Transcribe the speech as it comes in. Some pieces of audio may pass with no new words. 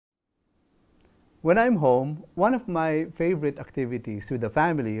When I'm home, one of my favorite activities with the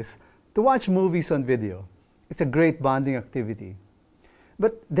family is to watch movies on video. It's a great bonding activity.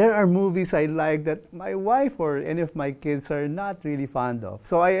 But there are movies I like that my wife or any of my kids are not really fond of.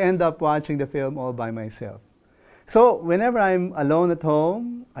 So I end up watching the film all by myself. So whenever I'm alone at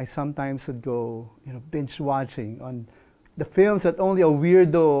home, I sometimes would go, binge watching on the films that only a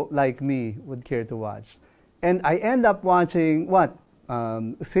weirdo like me would care to watch. And I end up watching,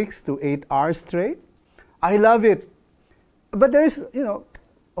 6 to 8 hours straight. I love it. But there's,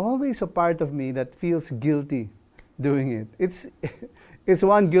 always a part of me that feels guilty doing it. It's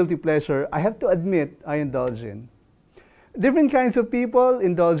one guilty pleasure I have to admit I indulge in. Different kinds of people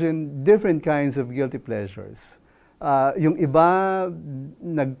indulge in different kinds of guilty pleasures. Yung iba,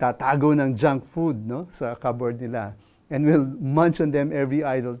 nagtatago ng junk food sa cupboard nila and will munch on them every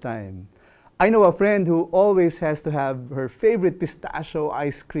idle time. I know a friend who always has to have her favorite pistachio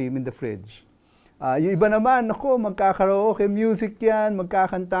ice cream in the fridge. Yung iba naman, magkakaraoke music yan,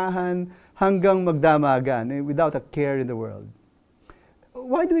 magkakantahan hanggang magdamagan without a care in the world.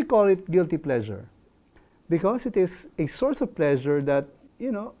 Why do we call it guilty pleasure? Because it is a source of pleasure that,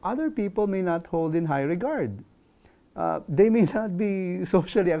 other people may not hold in high regard. They may not be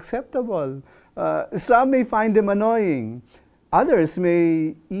socially acceptable. Some may find them annoying. Others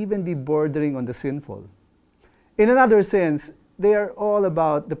may even be bordering on the sinful. In another sense, they are all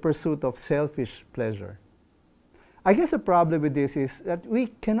about the pursuit of selfish pleasure. I guess the problem with this is that we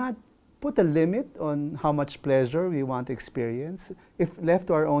cannot put a limit on how much pleasure we want to experience if left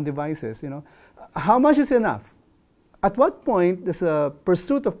to our own devices. How much is enough? At what point does a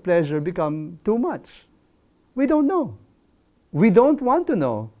pursuit of pleasure become too much? We don't know. We don't want to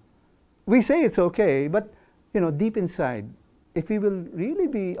know. We say it's okay, but deep inside, if we will really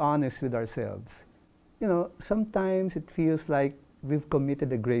be honest with ourselves, sometimes it feels like we've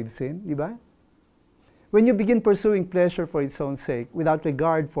committed a grave sin, di ba? When you begin pursuing pleasure for its own sake, without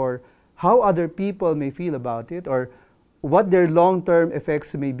regard for how other people may feel about it or what their long-term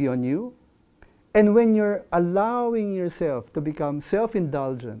effects may be on you, and when you're allowing yourself to become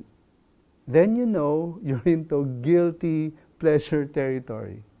self-indulgent, then you're into guilty pleasure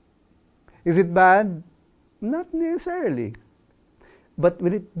territory. Is it bad? Not necessarily. But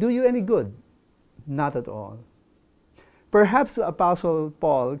will it do you any good? Not at all. Perhaps the Apostle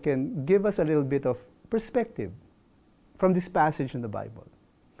Paul can give us a little bit of perspective from this passage in the Bible.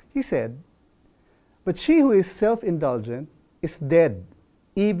 He said, "But she who is self-indulgent is dead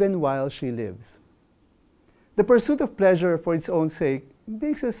even while she lives." The pursuit of pleasure for its own sake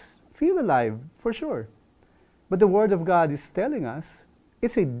makes us feel alive, for sure. But the Word of God is telling us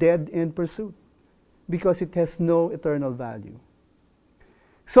it's a dead-end pursuit because it has no eternal value.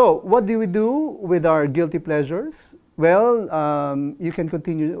 So, what do we do with our guilty pleasures? Well, you can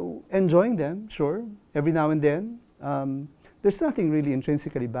continue enjoying them, sure, every now and then. There's nothing really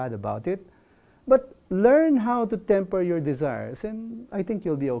intrinsically bad about it. But learn how to temper your desires, and I think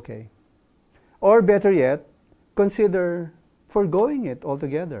you'll be okay. Or better yet, consider foregoing it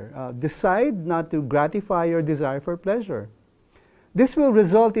altogether. Decide not to gratify your desire for pleasure. This will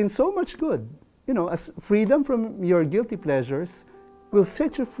result in so much good. As freedom from your guilty pleasures will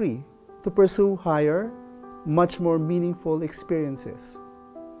set you free to pursue higher, much more meaningful experiences.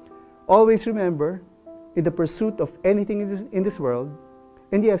 Always remember, in the pursuit of anything in this world,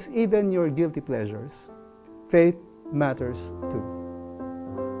 and yes, even your guilty pleasures, faith matters too.